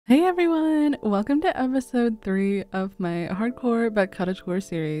Hey everyone! Welcome to episode 3 of my hardcore but cottagecore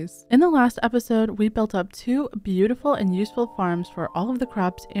series. In the last episode, we built up 2 beautiful and useful farms for all of the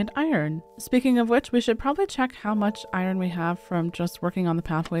crops and iron. Speaking of which, we should probably check how much iron we have from just working on the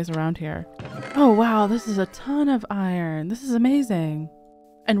pathways around here. Oh wow, this is a ton of iron. This is amazing.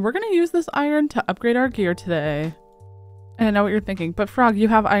 And we're gonna use this iron to upgrade our gear today. And I know what you're thinking, but Frog, you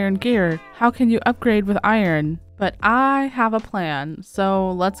have iron gear. How can you upgrade with iron? But I have a plan, so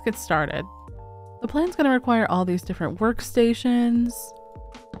let's get started. The plan's gonna require all these different workstations,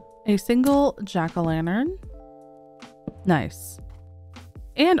 a single jack-o'-lantern, nice,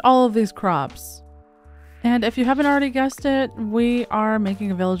 and all of these crops. And if you haven't already guessed it, we are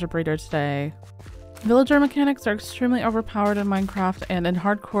making a villager breeder today. Villager mechanics are extremely overpowered in Minecraft, and in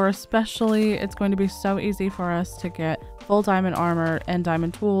hardcore especially, it's going to be so easy for us to get full diamond armor and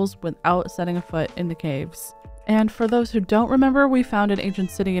diamond tools without setting a foot in the caves. And for those who don't remember, we found an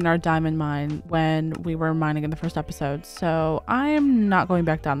ancient city in our diamond mine when we were mining in the first episode, so I am not going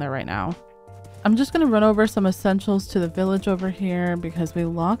back down there right now. I'm just going to run over some essentials to the village over here because we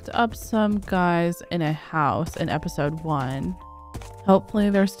locked up some guys in a house in episode 1. Hopefully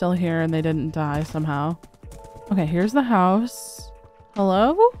they're still here and they didn't die somehow. Okay, here's the house.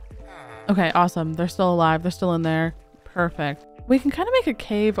 Hello? Okay, awesome. They're still alive. They're still in there. Perfect. We can kind of make a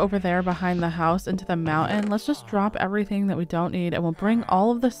cave over there behind the house into the mountain. Let's just drop everything that we don't need and we'll bring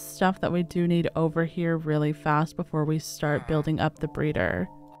all of the stuff that we do need over here really fast before we start building up the breeder.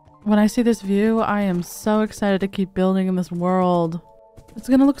 When I see this view, I am so excited to keep building in this world. It's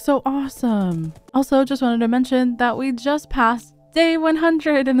gonna look so awesome. Also, just wanted to mention that we just passed day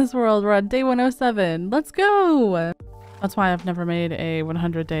 100 in this world. We're on day 107. Let's go! That's why I've never made a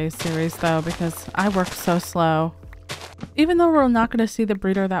 100-day series though, because I work so slow. Even though we're not going to see the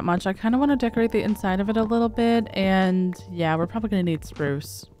breeder that much, I kind of want to decorate the inside of it a little bit, and yeah, we're probably going to need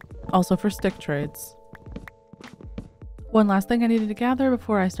spruce. Also for stick trades. One last thing I needed to gather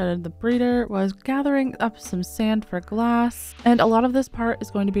before I started the breeder was gathering up some sand for glass, and a lot of this part is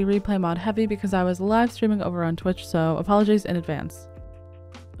going to be replay mod heavy because I was live streaming over on Twitch, so apologies in advance.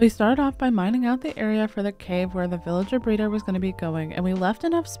 We started off by mining out the area for the cave where the villager breeder was going to be going, and we left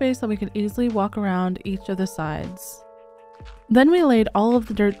enough space that we could easily walk around each of the sides. Then we laid all of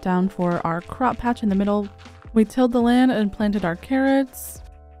the dirt down for our crop patch in the middle. We tilled the land and planted our carrots.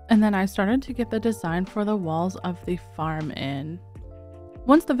 And then I started to get the design for the walls of the farm in.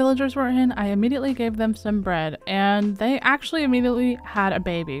 Once the villagers were in, I immediately gave them some bread, and they actually immediately had a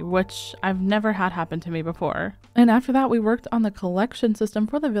baby, which I've never had happen to me before. And after that, we worked on the collection system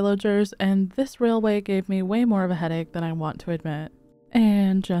for the villagers, and this railway gave me way more of a headache than I want to admit.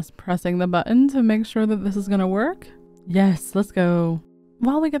 And just pressing the button to make sure that this is gonna work. Yes, let's go.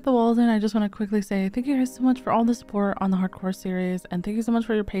 While we get the walls in, I just want to quickly say thank you guys so much for all the support on the hardcore series, and thank you so much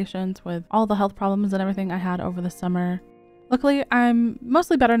for your patience with all the health problems and everything I had over the summer. Luckily, I'm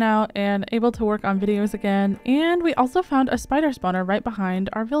mostly better now and able to work on videos again, and we also found a spider spawner right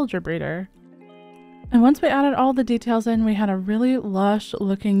behind our villager breeder. And once we added all the details in, we had a really lush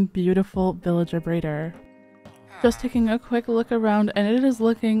looking beautiful villager breeder. Just taking a quick look around and it is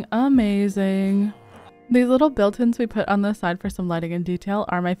looking amazing. These little built-ins we put on the side for some lighting and detail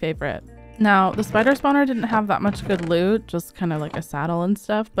are my favorite. Now, the spider spawner didn't have that much good loot, just kind of like a saddle and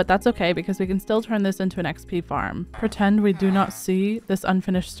stuff, but that's okay because we can still turn this into an XP farm. Pretend we do not see this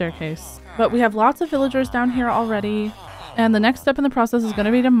unfinished staircase. But we have lots of villagers down here already, and the next step in the process is going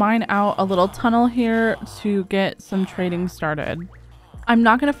to be to mine out a little tunnel here to get some trading started. I'm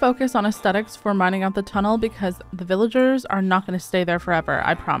not going to focus on aesthetics for mining out the tunnel because the villagers are not going to stay there forever,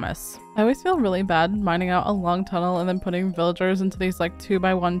 I promise. I always feel really bad mining out a long tunnel and then putting villagers into these like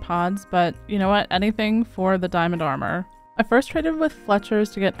 2x1 pods, but you know what? Anything for the diamond armor. I first traded with Fletcher's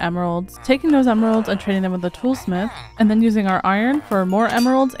to get emeralds, taking those emeralds and trading them with the toolsmith, and then using our iron for more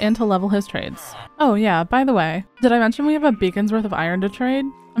emeralds and to level his trades. Oh yeah, by the way, did I mention we have a beacon's worth of iron to trade?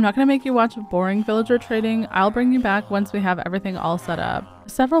 I'm not going to make you watch boring villager trading. I'll bring you back once we have everything all set up.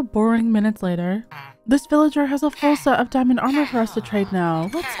 Several boring minutes later, this villager has a full set of diamond armor for us to trade now.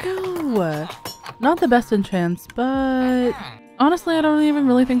 Let's go! Not the best enchants, but honestly, I don't even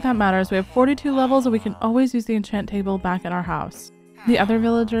really think that matters. We have 42 levels and we can always use the enchant table back at our house. The other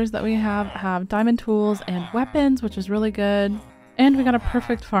villagers that we have diamond tools and weapons, which is really good. And we got a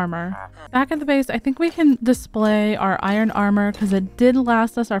perfect farmer. Back at the base, I think we can display our iron armor because it did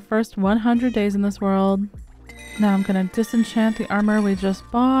last us our first 100 days in this world. Now I'm gonna disenchant the armor we just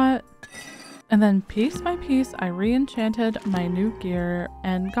bought. And then piece by piece, I re-enchanted my new gear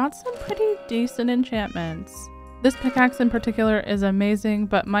and got some pretty decent enchantments. This pickaxe in particular is amazing,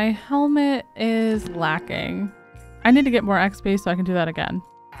 but my helmet is lacking. I need to get more XP so I can do that again.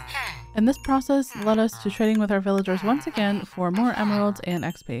 And this process led us to trading with our villagers once again for more emeralds and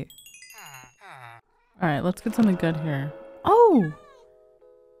XP. Alright, let's get something good here. Oh!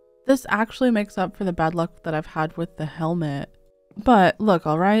 This actually makes up for the bad luck that I've had with the helmet. But look,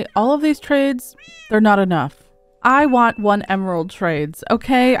 alright, all of these trades, they're not enough. I want 1 emerald trades,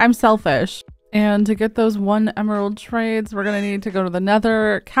 okay? I'm selfish. And to get those 1 emerald trades, we're gonna need to go to the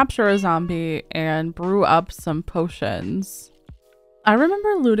nether, capture a zombie, and brew up some potions. I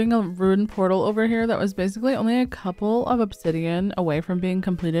remember looting a ruined portal over here that was basically only a couple of obsidian away from being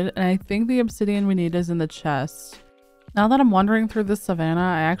completed, and I think the obsidian we need is in the chest. Now that I'm wandering through this savannah,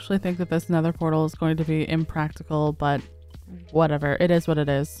 I actually think that this nether portal is going to be impractical, but whatever, it is what it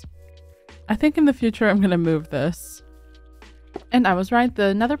is. I think in the future I'm gonna move this. And I was right,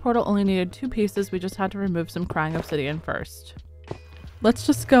 the nether portal only needed 2 pieces, we just had to remove some crying obsidian first. Let's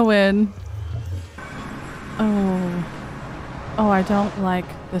just go in. Oh, I don't like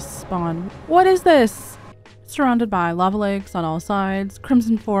this spawn. What is this? Surrounded by lava lakes on all sides,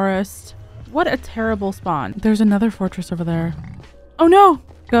 crimson forest. What a terrible spawn. There's another fortress over there. Oh no!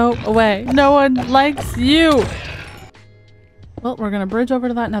 Go away. No one likes you! Well, we're gonna bridge over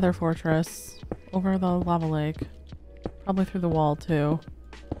to that nether fortress. Over the lava lake. Probably through the wall too.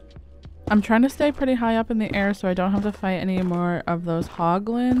 I'm trying to stay pretty high up in the air so I don't have to fight any more of those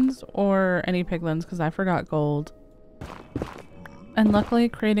hoglins or any piglins because I forgot gold. And luckily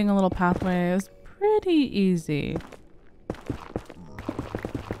creating a little pathway is pretty easy.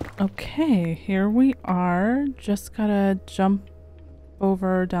 Okay, here we are. Just gotta jump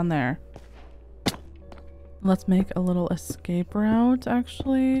over down there. Let's make a little escape route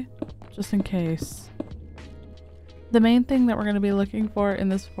actually, just in case. The main thing that we're going to be looking for in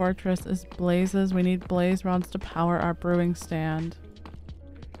this fortress is blazes. We need blaze rods to power our brewing stand.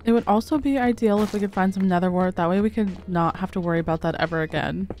 It would also be ideal if we could find some nether wart. That way we could not have to worry about that ever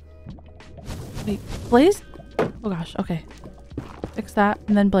again. Wait, blaze? Oh gosh, okay. Fix that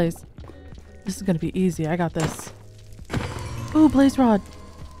and then blaze. This is going to be easy. I got this. Ooh, blaze rod.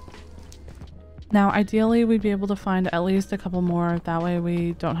 Now, ideally, we'd be able to find at least a couple more. That way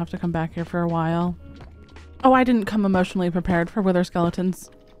we don't have to come back here for a while. Oh, I didn't come emotionally prepared for wither skeletons.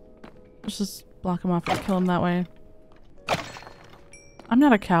 Let's just block them off and kill them that way. I'm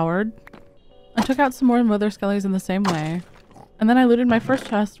not a coward. I took out some more wither skellies in the same way. And then I looted my first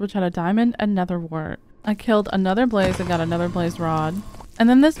chest, which had a diamond and nether wart. I killed another blaze and got another blaze rod. And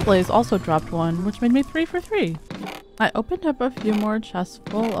then this blaze also dropped one, which made me 3 for 3. I opened up a few more chests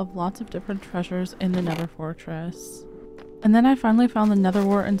full of lots of different treasures in the nether fortress. And then I finally found the nether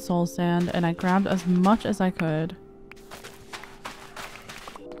wart and soul sand, and I grabbed as much as I could.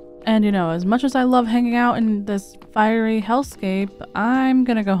 And you know, as much as I love hanging out in this fiery hellscape, I'm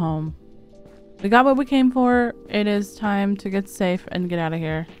gonna go home. We got what we came for. It is time to get safe and get out of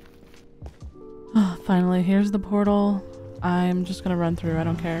here. Oh, finally, here's the portal. I'm just gonna run through. I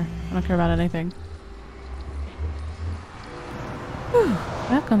don't care. I don't care about anything. Whew.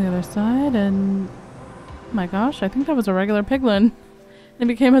 Back on the other side, and oh my gosh, I think that was a regular piglin. It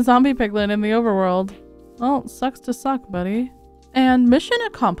became a zombie piglin in the overworld. Well, sucks to suck, buddy. And mission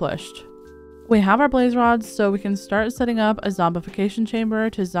accomplished. We have our blaze rods, so we can start setting up a zombification chamber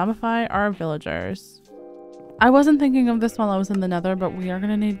to zombify our villagers. I wasn't thinking of this while I was in the nether, but we are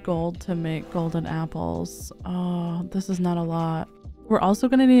gonna need gold to make golden apples. Oh, this is not a lot. We're also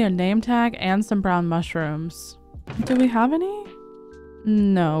gonna need a name tag and some brown mushrooms. Do we have any?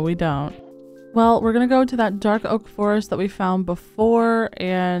 No, we don't. Well, we're gonna go to that dark oak forest that we found before,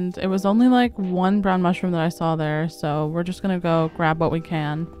 and it was only like 1 brown mushroom that I saw there, so we're just gonna go grab what we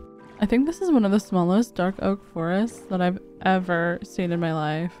can. I think this is one of the smallest dark oak forests that I've ever seen in my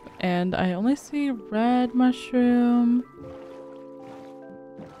life, and I only see red mushroom.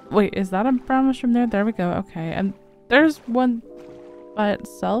 Wait, is that a brown mushroom there? There we go. Okay, and there's one by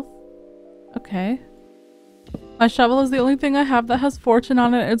itself. Okay. My shovel is the only thing I have that has fortune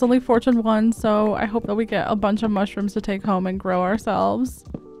on it. It's only fortune 1, so I hope that we get a bunch of mushrooms to take home and grow ourselves.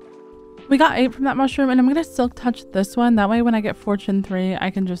 We got 8 from that mushroom, and I'm gonna silk touch this one. That way when I get fortune 3, I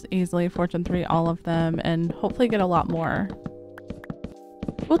can just easily fortune 3 all of them and hopefully get a lot more.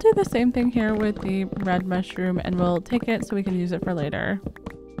 We'll do the same thing here with the red mushroom, and we'll take it so we can use it for later.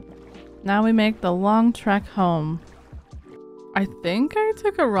 Now we make the long trek home. I think I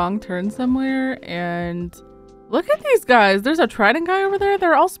took a wrong turn somewhere, and look at these guys. There's a trident guy over there.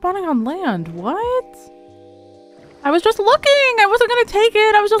 They're all spawning on land. What? I was just looking. I wasn't going to take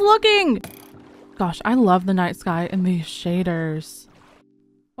it. I was just looking. Gosh, I love the night sky and these shaders.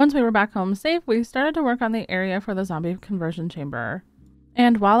 Once we were back home safe, we started to work on the area for the zombie conversion chamber.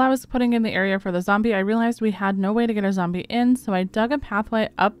 And while I was putting in the area for the zombie, I realized we had no way to get a zombie in, so I dug a pathway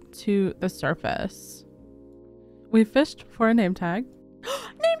up to the surface. We fished for a name tag.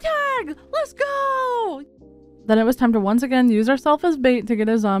 Name tag! Let's go! Then it was time to once again use ourselves as bait to get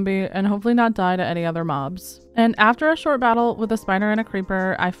a zombie and hopefully not die to any other mobs. And after a short battle with a spider and a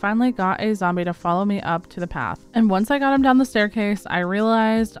creeper, I finally got a zombie to follow me up to the path. And once I got him down the staircase, I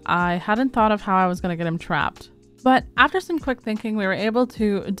realized I hadn't thought of how I was going to get him trapped. But after some quick thinking, we were able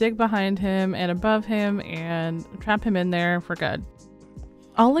to dig behind him and above him and trap him in there for good.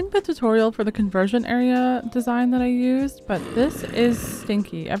 I'll link the tutorial for the conversion area design that I used, but this is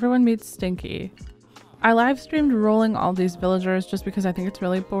Stinky. Everyone meets Stinky. I live streamed rolling all these villagers just because I think it's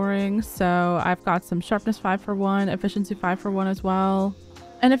really boring, so I've got some sharpness 5 for 1, efficiency 5 for 1 as well.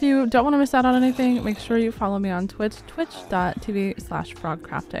 And if you don't want to miss out on anything, make sure you follow me on Twitch,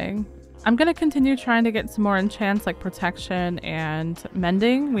 twitch.tv/frogcrafting. I'm going to continue trying to get some more enchants like protection and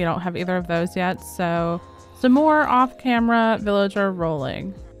mending. We don't have either of those yet, so some more off-camera villager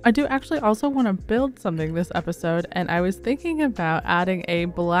rolling. I do actually also want to build something this episode, and I was thinking about adding a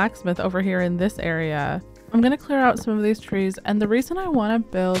blacksmith over here in this area. I'm going to clear out some of these trees, and the reason I want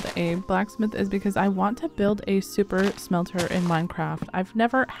to build a blacksmith is because I want to build a super smelter in Minecraft. I've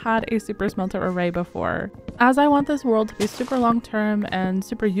never had a super smelter array before. As I want this world to be super long-term and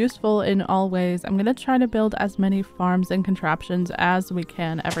super useful in all ways, I'm going to try to build as many farms and contraptions as we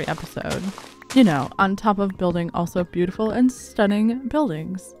can every episode. You know, on top of building also beautiful and stunning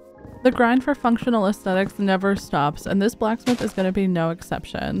buildings. The grind for functional aesthetics never stops, and this blacksmith is going to be no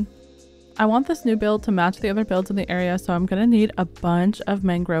exception. I want this new build to match the other builds in the area, so I'm going to need a bunch of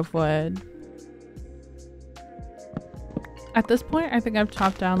mangrove wood. At this point, I think I've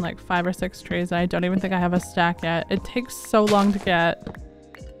chopped down like 5 or 6 trees, and I don't even think I have a stack yet. It takes so long to get.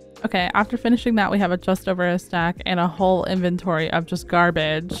 Okay, after finishing that, we have just over a stack and a whole inventory of just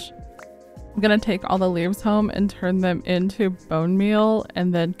garbage. I'm gonna take all the leaves home and turn them into bone meal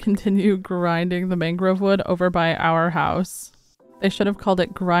and then continue grinding the mangrove wood over by our house. They should have called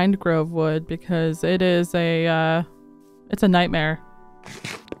it grind grove wood because it is it's a nightmare.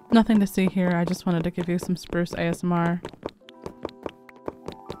 Nothing to see here. I just wanted to give you some spruce ASMR.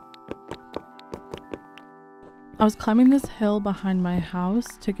 I was climbing this hill behind my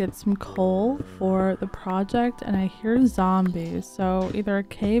house to get some coal for the project, and I hear zombies. So either a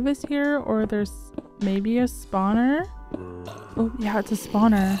cave is here or there's maybe a spawner. Oh yeah, it's a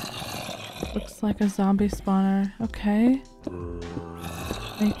spawner. Looks like a zombie spawner. Okay.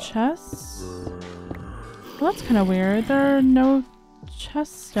 Any chests? Well, that's kind of weird. There are no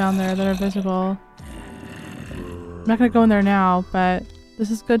chests down there that are visible. I'm not gonna go in there now, but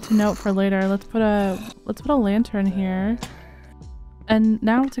this is good to note for later. Let's put a lantern here. And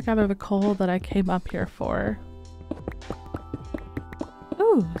now to gather the coal that I came up here for.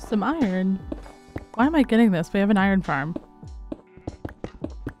 Ooh, some iron. Why am I getting this? We have an iron farm.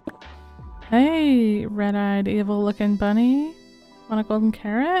 Hey, red-eyed evil-looking bunny. Want a golden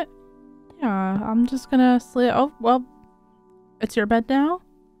carrot? Yeah, I'm just gonna sleep. Oh, well, it's your bed now?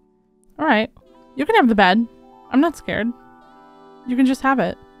 Alright, you can have the bed. I'm not scared. You can just have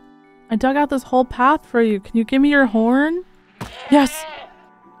it. I dug out this whole path for you. Can you give me your horn? Yes!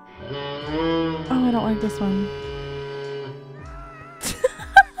 Oh, I don't like this one.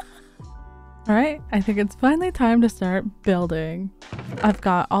 Alright, I think it's finally time to start building. I've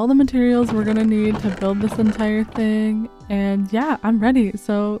got all the materials we're gonna need to build this entire thing, and yeah, I'm ready,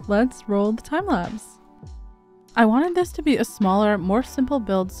 so let's roll the time lapse. I wanted this to be a smaller, more simple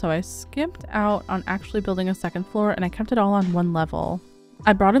build, so I skipped out on actually building a second floor and I kept it all on one level.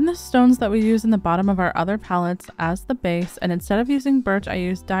 I brought in the stones that we use in the bottom of our other pallets as the base, and instead of using birch, I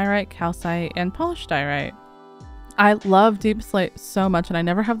used diorite, calcite, and polished diorite. I love deep slate so much and I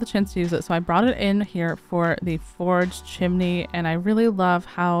never have the chance to use it, so I brought it in here for the forged chimney, and I really love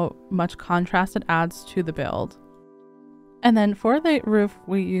how much contrast it adds to the build. And then for the roof,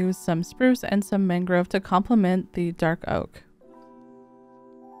 we use some spruce and some mangrove to complement the dark oak.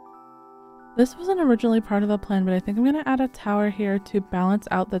 This wasn't originally part of the plan, but I think I'm going to add a tower here to balance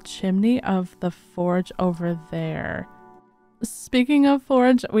out the chimney of the forge over there. Speaking of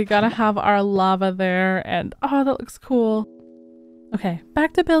forge, we gotta have our lava there, and oh, that looks cool. Okay,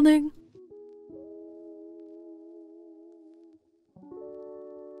 back to building.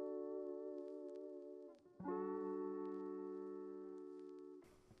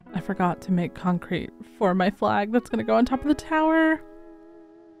 I forgot to make concrete for my flag that's gonna go on top of the tower.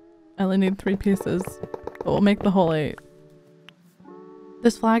 I only need 3 pieces, but we'll make the whole 8.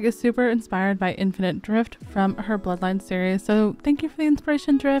 This flag is super inspired by InfiniteDrift from her Bloodline series, so thank you for the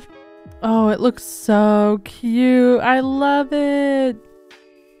inspiration, Drift. Oh, it looks so cute. I love it.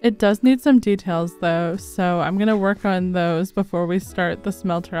 It does need some details though, so I'm gonna work on those before we start the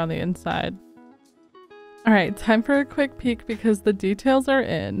smelter on the inside. Alright, time for a quick peek because the details are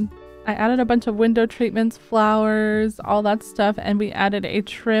in. I added a bunch of window treatments, flowers, all that stuff, and we added a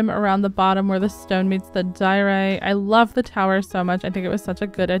trim around the bottom where the stone meets the diorite. I love the tower so much. I think it was such a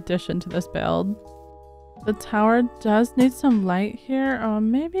good addition to this build. The tower does need some light here.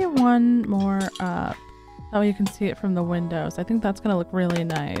 Maybe one more up. That way you can see it from the windows. I think that's gonna look really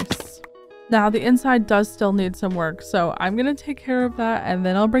nice. Now the inside does still need some work, so I'm gonna take care of that and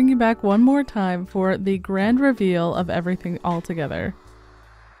then I'll bring you back one more time for the grand reveal of everything all together.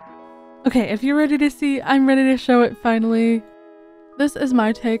 Okay, if you're ready to see, I'm ready to show it finally. This is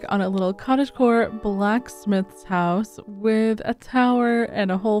my take on a little cottagecore blacksmith's house with a tower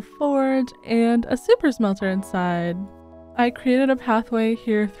and a whole forge and a super smelter inside. I created a pathway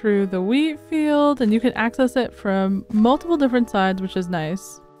here through the wheat field and you can access it from multiple different sides, which is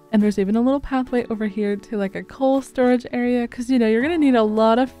nice. And there's even a little pathway over here to like a coal storage area because you know you're gonna need a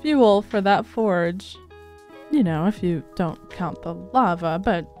lot of fuel for that forge. You know, if you don't count the lava,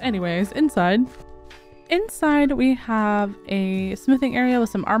 but anyways, inside. Inside we have a smithing area with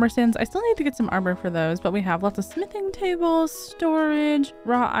some armor stands. I still need to get some armor for those, but we have lots of smithing tables, storage,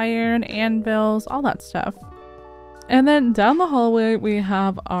 raw iron, anvils, all that stuff. And then down the hallway we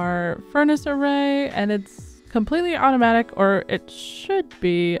have our furnace array and it's completely automatic, or it should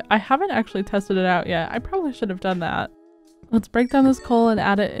be. I haven't actually tested it out yet. I probably should have done that. Let's break down this coal and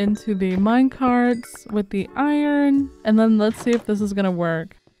add it into the mine carts with the iron, and then let's see if this is gonna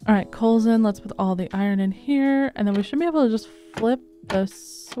work. All right, coal's in. Let's put all the iron in here, and then we should be able to just flip the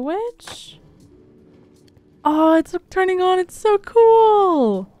switch. Oh, it's turning on. It's so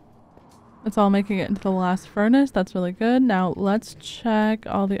cool. It's all making it into the last furnace. That's really good. Now let's check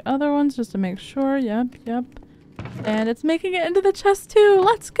all the other ones just to make sure. Yep. And it's making it into the chest too.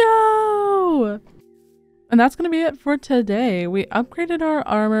 Let's go! And that's going to be it for today. We upgraded our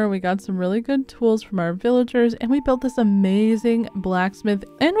armor, we got some really good tools from our villagers, and we built this amazing blacksmith,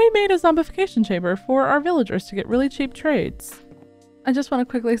 and we made a zombification chamber for our villagers to get really cheap trades. I just want to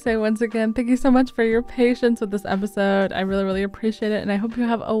quickly say once again, thank you so much for your patience with this episode. I really appreciate it, and I hope you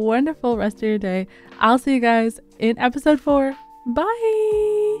have a wonderful rest of your day. I'll see you guys in episode 4.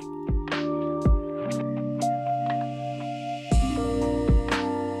 Bye!